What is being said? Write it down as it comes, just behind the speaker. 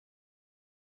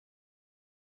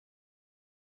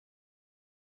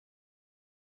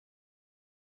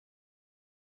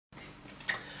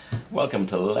Welcome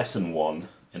to lesson 1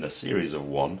 in a series of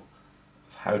 1 of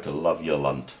how to love your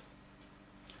lunt.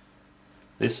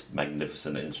 This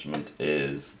magnificent instrument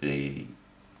is the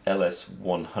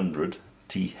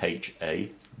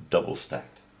LS100THa double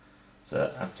stacked. It's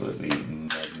an absolutely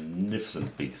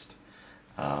magnificent beast,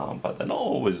 but they're not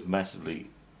always massively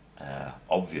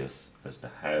obvious as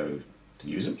to how to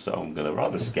use them, so I'm going to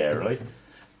rather scarily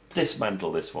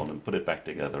dismantle this one and put it back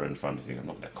together in front of you. I'm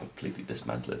not going to completely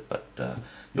dismantle it, but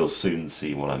you'll soon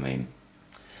see what I mean.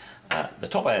 The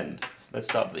top end, let's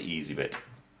start with the easy bit.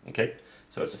 Okay,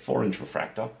 so it's a 4-inch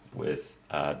refractor with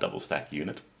a double stack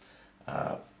unit,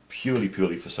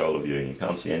 purely for solar viewing. You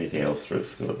can't see anything else through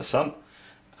the sun.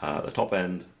 The top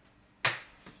end,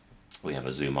 we have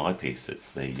a zoom eyepiece.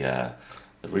 It's the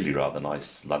really rather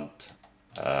nice Lunt,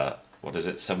 what is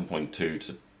it, 7.2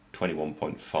 to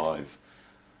 21.5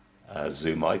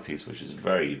 zoom eyepiece, which is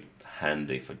very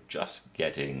handy for just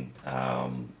getting a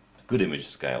good image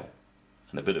scale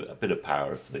and a bit of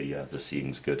power if the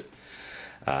seeing's good.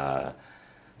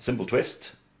 Simple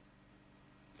twist,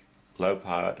 low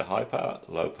power to high power,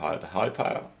 low power to high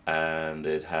power, and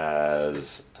it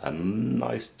has a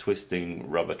nice twisting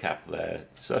rubber cap there,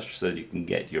 such that you can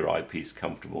get your eyepiece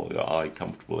comfortable, your eye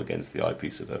comfortable against the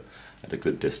eyepiece at a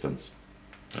good distance.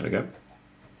 There we go.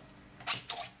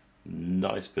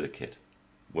 Nice bit of kit.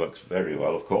 Works very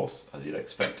well, of course, as you'd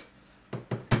expect.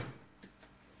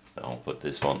 So I'll put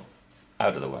this one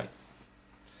out of the way.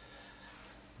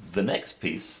 The next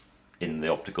piece in the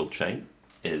optical chain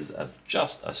is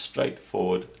just a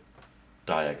straightforward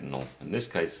diagonal. In this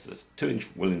case, it's 2-inch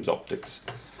Williams Optics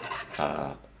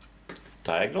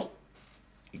diagonal,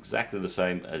 exactly the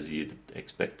same as you'd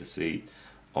expect to see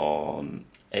on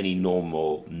any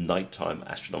normal nighttime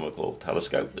astronomical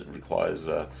telescope that requires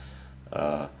a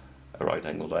right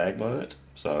angle diagonal in it.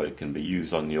 So it can be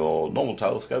used on your normal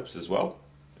telescopes as well.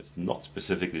 It's not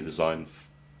specifically designed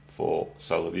for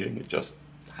solar viewing, it just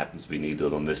happens to be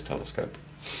needed on this telescope.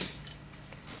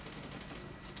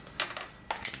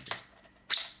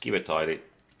 Keep it tidy,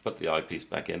 put the eyepiece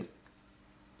back in,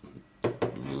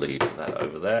 leave that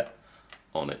over there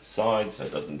on its side so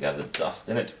it doesn't gather dust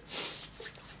in it.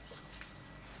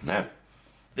 Now,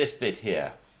 this bit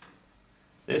here,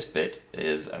 this bit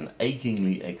is an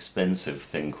achingly expensive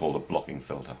thing called a blocking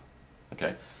filter.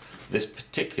 Okay, this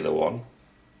particular one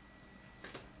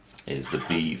is the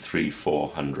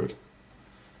B3400,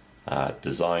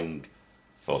 designed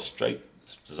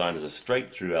as a straight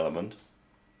through element,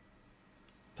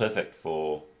 perfect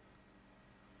for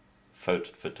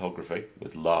photography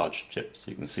with large chips.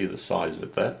 You can see the size of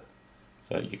it there.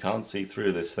 So you can't see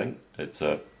through this thing.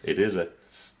 It is a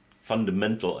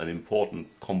fundamental and important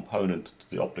component to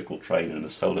the optical train in a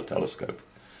solar telescope.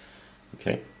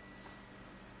 Okay.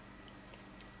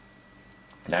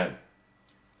 Now,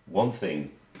 one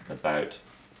thing about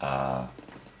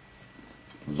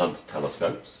Lunt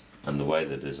telescopes and the way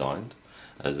they're designed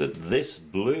is that this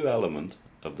blue element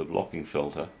of the blocking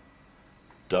filter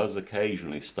does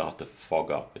occasionally start to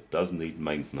fog up. It does need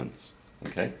maintenance.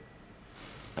 Okay.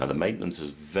 Now the maintenance is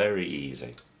very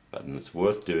easy, but it's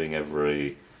worth doing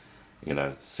every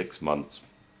 6 months,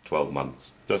 12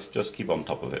 months. Just keep on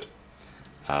top of it.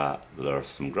 There are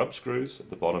some grub screws at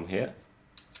the bottom here.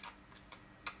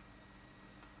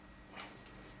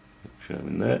 Show them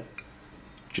in there.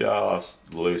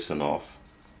 Just loosen off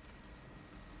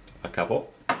a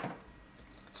couple,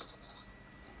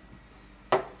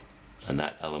 and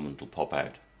that element will pop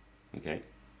out. Okay,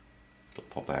 it'll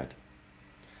pop out.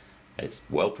 It's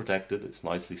well protected. It's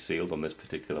nicely sealed on this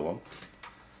particular one.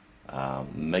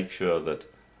 Make sure that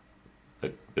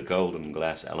the golden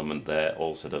glass element there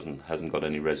also hasn't got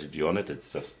any residue on it.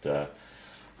 It's just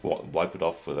wipe it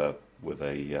off with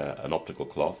an optical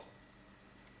cloth.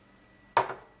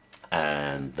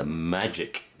 And the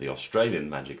magic, the Australian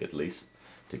magic at least,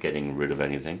 to getting rid of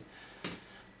anything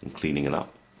and cleaning it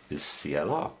up is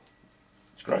CLR.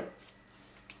 It's great.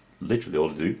 Literally all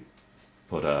to do,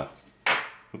 put a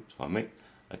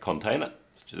container,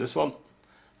 such as this one,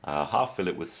 half fill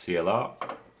it with CLR,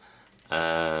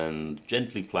 and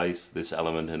gently place this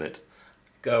element in it.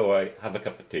 Go away, have a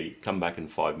cup of tea, come back in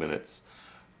 5 minutes,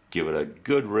 give it a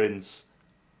good rinse,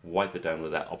 wipe it down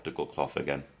with that optical cloth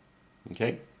again.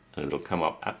 Okay, and it'll come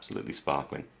up absolutely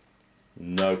sparkling.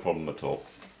 No problem at all.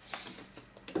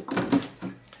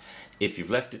 If you've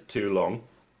left it too long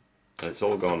and it's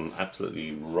all gone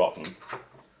absolutely rotten,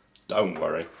 don't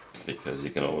worry, because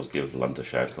you can always give Lunt a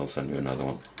shout, they'll send you another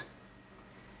one.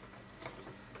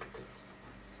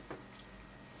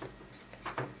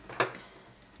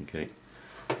 Okay,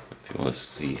 if you want to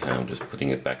see how I'm just putting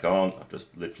it back on, I've just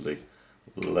literally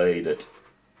laid it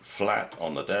flat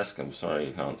on the desk. I'm sorry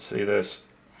you can't see this.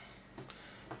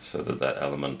 So that that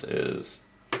element is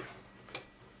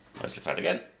nicely flat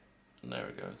again. And there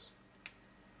it goes.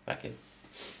 Back in.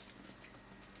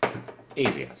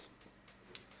 Easy as.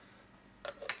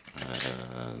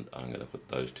 And I'm going to put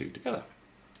those two together.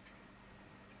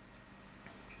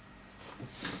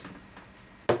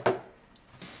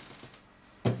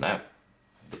 Now,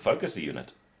 the focuser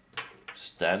unit.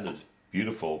 Standard,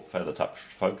 beautiful feather touch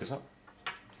focuser.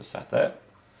 Just sat there.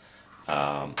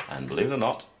 And believe it or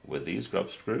not, with these grub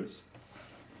screws,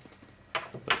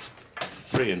 there's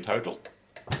 3 in total,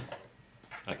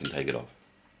 I can take it off.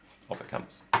 Off it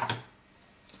comes.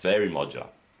 Very modular.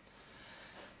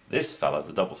 This fella's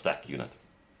a double stack unit.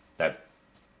 Now,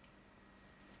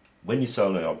 when you're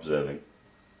solo observing,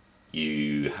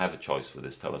 you have a choice with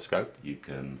this telescope. You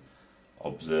can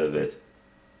observe it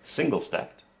single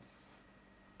stacked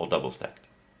or double stacked.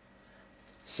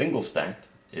 Single stacked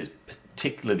is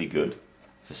particularly good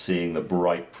for seeing the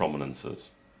bright prominences.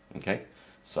 Okay,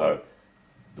 so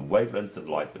the wavelength of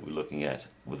light that we're looking at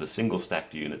with a single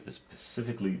stacked unit is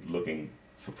specifically looking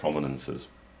for prominences.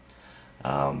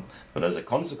 But as a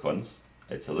consequence,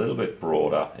 it's a little bit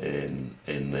broader in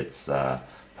its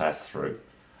pass through,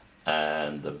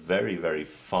 and the very, very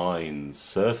fine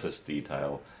surface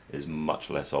detail is much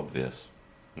less obvious.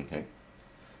 Okay,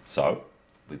 so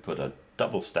we put a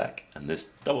double stack, and this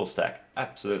double stack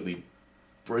absolutely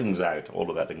brings out all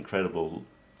of that incredible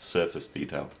surface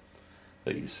detail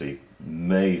that you see.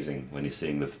 Amazing when you're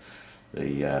seeing the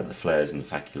flares and the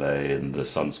faculae and the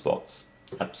sunspots.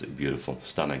 Absolutely beautiful,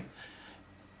 stunning.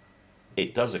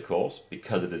 It does, of course,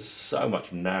 because it is so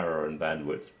much narrower in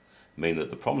bandwidth, mean that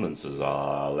the prominences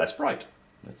are less bright.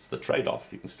 That's the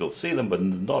trade-off. You can still see them, but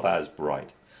not as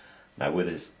bright. Now, with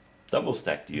this double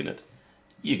stacked unit,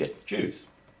 you get to choose.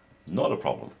 Not a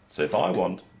problem. So if I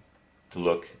want to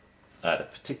look at a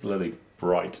particularly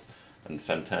bright and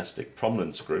fantastic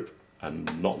prominence group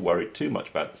and not worry too much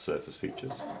about the surface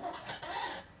features,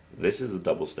 this is a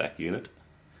double stack unit,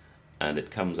 and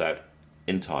it comes out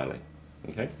entirely.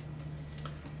 Okay?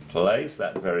 Place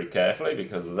that very carefully,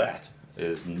 because that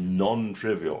is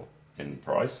non-trivial in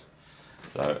price.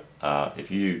 So if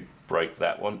you break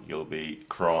that one, you'll be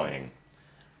crying.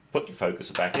 Put your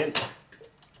focuser back in.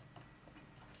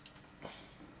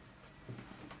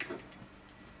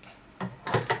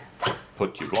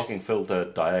 Put your blocking filter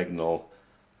diagonal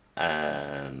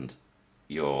and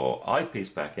your eyepiece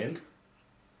back in,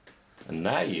 and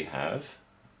now you have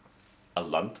a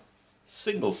Lunt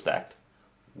single stacked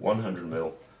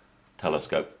 100mm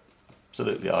telescope,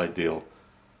 absolutely ideal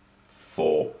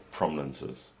for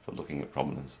prominences, for looking at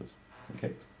prominences.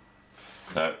 Okay.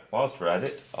 Now, whilst we're at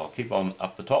it, I'll keep on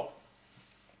up the top.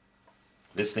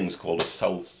 This thing's called a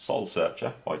Soul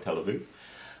Searcher by Televue.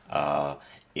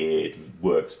 It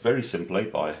works very simply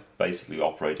by basically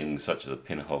operating such as a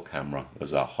pinhole camera.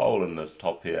 There's a hole in the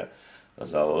top here,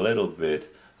 there's a little bit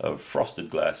of frosted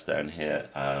glass down here,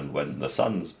 and when the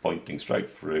sun's pointing straight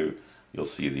through, you'll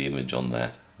see the image on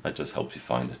that. That just helps you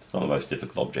find it. It's not the most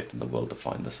difficult object in the world to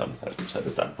find the sun. So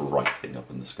there's that bright thing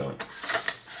up in the sky.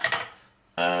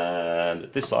 And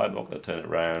at this side, I'm not going to turn it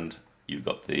around. You've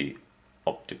got the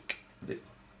optic,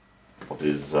 what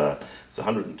is it's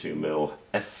 102mm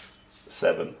f7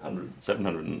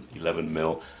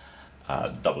 711mm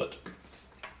doublet,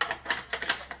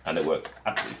 and it works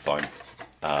absolutely fine.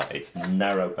 It's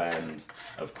narrow band,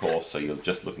 of course, so you're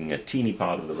just looking at a teeny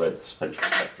part of the red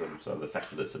spectrum, so the fact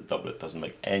that it's a doublet doesn't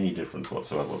make any difference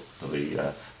whatsoever to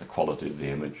the quality of the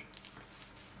image.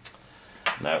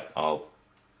 Now I'll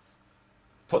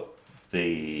put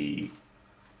the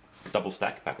double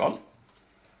stack back on.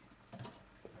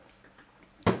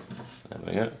 There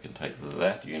we go, we can take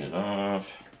that unit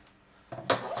off,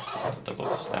 put the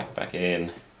double stack back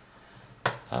in.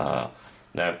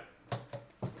 Now,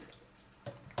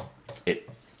 it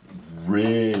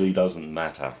really doesn't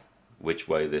matter which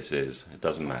way this is, it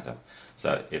doesn't matter.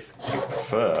 So if you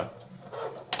prefer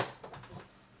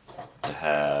to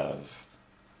have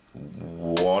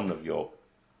one of your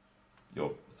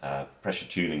pressure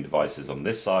tuning devices on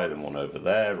this side and one over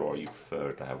there, or you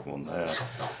prefer to have one there,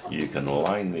 you can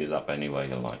line these up any way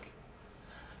you like.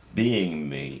 Being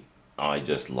me, I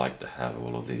just like to have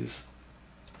all of these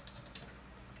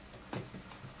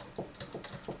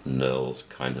knurls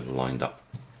kind of lined up.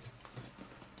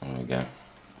 There we go.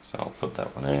 So I'll put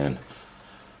that one in,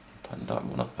 tighten that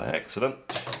one up by accident,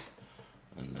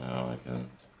 and now I can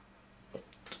put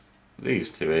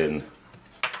these two in,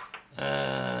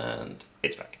 and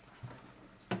it's back.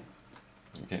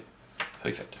 Okay,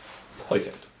 perfect,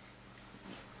 perfect.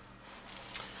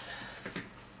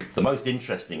 The most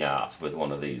interesting art with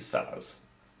one of these fellas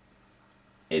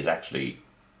is actually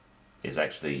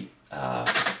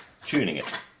tuning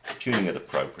it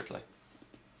appropriately.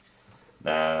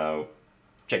 Now,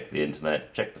 check the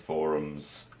internet, check the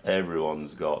forums.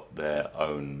 Everyone's got their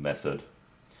own method.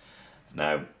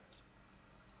 Now,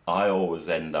 I always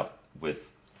end up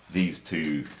with these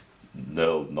two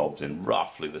knurled knobs in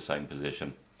roughly the same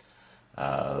position.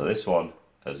 This one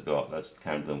has got, let's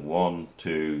count them, 1,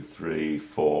 2, 3,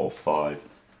 4, 5,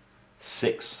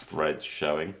 6 threads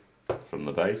showing from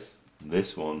the base.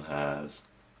 This one has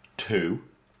 2,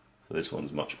 so this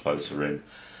one's much closer in,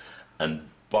 and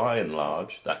by and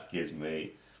large that gives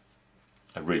me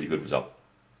a really good result.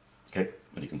 Okay,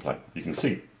 and you can play. You can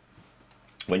see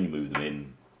when you move them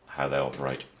in how they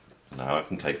operate. Now I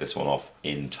can take this one off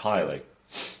entirely.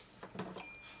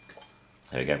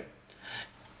 There we go.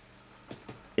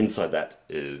 Inside that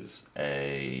is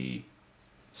a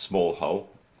small hole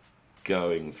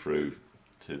going through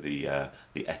to the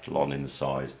Etalon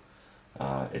inside.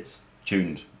 It's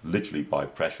tuned literally by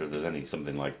pressure. There's only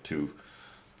something like 2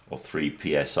 or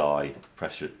 3 psi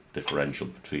pressure differential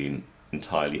between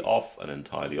entirely off and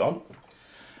entirely on.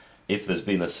 If there's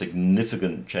been a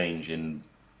significant change in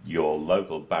your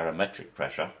local barometric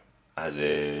pressure, as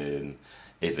in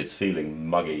if it's feeling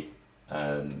muggy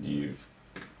and you've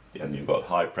got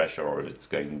high pressure, or it's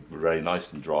going very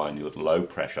nice and dry and you've got low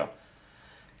pressure,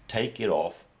 take it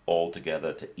off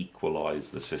altogether to equalize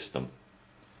the system,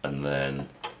 and then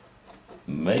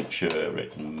make sure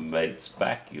it mates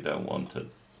back. You don't want to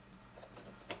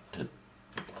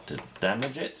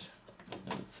damage it,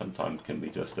 and it sometimes can be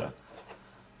just a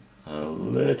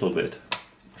little bit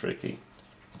tricky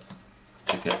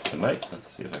to get to mate.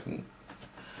 Let's see if I can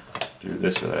do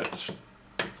this without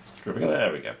stripping it.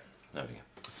 There we go. There we go.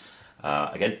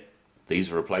 Again,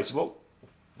 these are replaceable.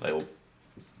 They'll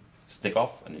stick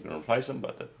off and you can replace them,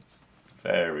 but it's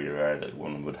very rare that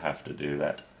one would have to do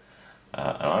that.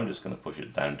 And I'm just going to push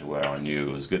it down to where I knew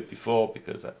it was good before,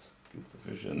 because that's good for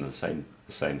vision. The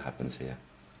same happens here.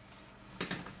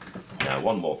 Now,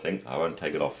 one more thing, I won't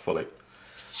take it off fully,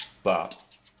 but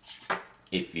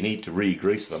if you need to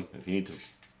re-grease them, if you need to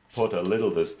put a little,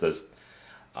 there's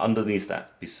underneath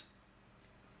that piece,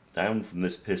 down from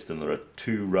this piston, there are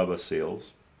 2 rubber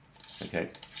seals,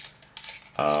 okay,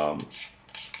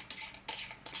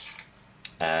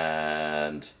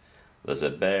 and there's a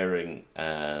bearing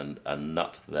and a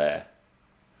nut there.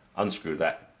 Unscrew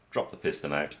that, drop the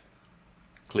piston out,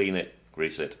 clean it,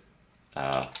 grease it,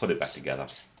 put it back together.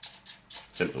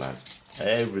 Simple as.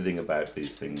 Everything about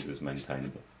these things is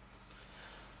maintainable.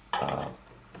 And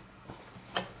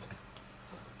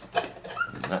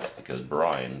that's because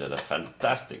Brian did a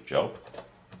fantastic job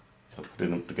of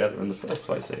putting them together in the first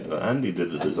place. Andy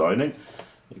did the designing,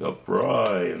 you got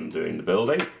Brian doing the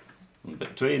building, and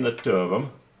between the two of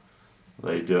them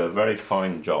they do a very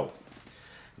fine job.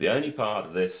 The only part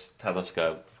of this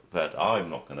telescope that I'm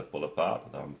not going to pull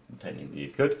apart, that I'm intending you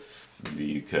could,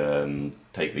 you can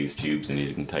take these tubes and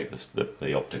you can take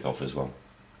the optic off as well.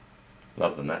 But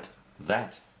other than that,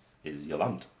 that is your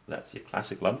Lunt. That's your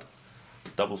classic Lunt,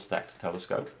 double stacked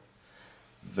telescope,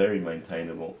 very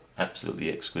maintainable, absolutely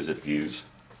exquisite views.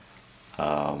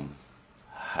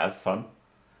 Have fun,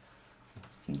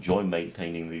 enjoy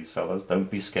maintaining these fellas,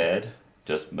 don't be scared,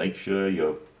 just make sure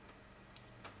you're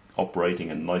operating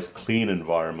in a nice clean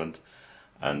environment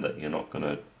and that you're not going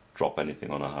to drop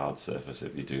anything on a hard surface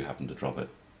if you do happen to drop it.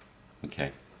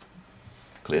 Okay,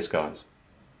 clear skies.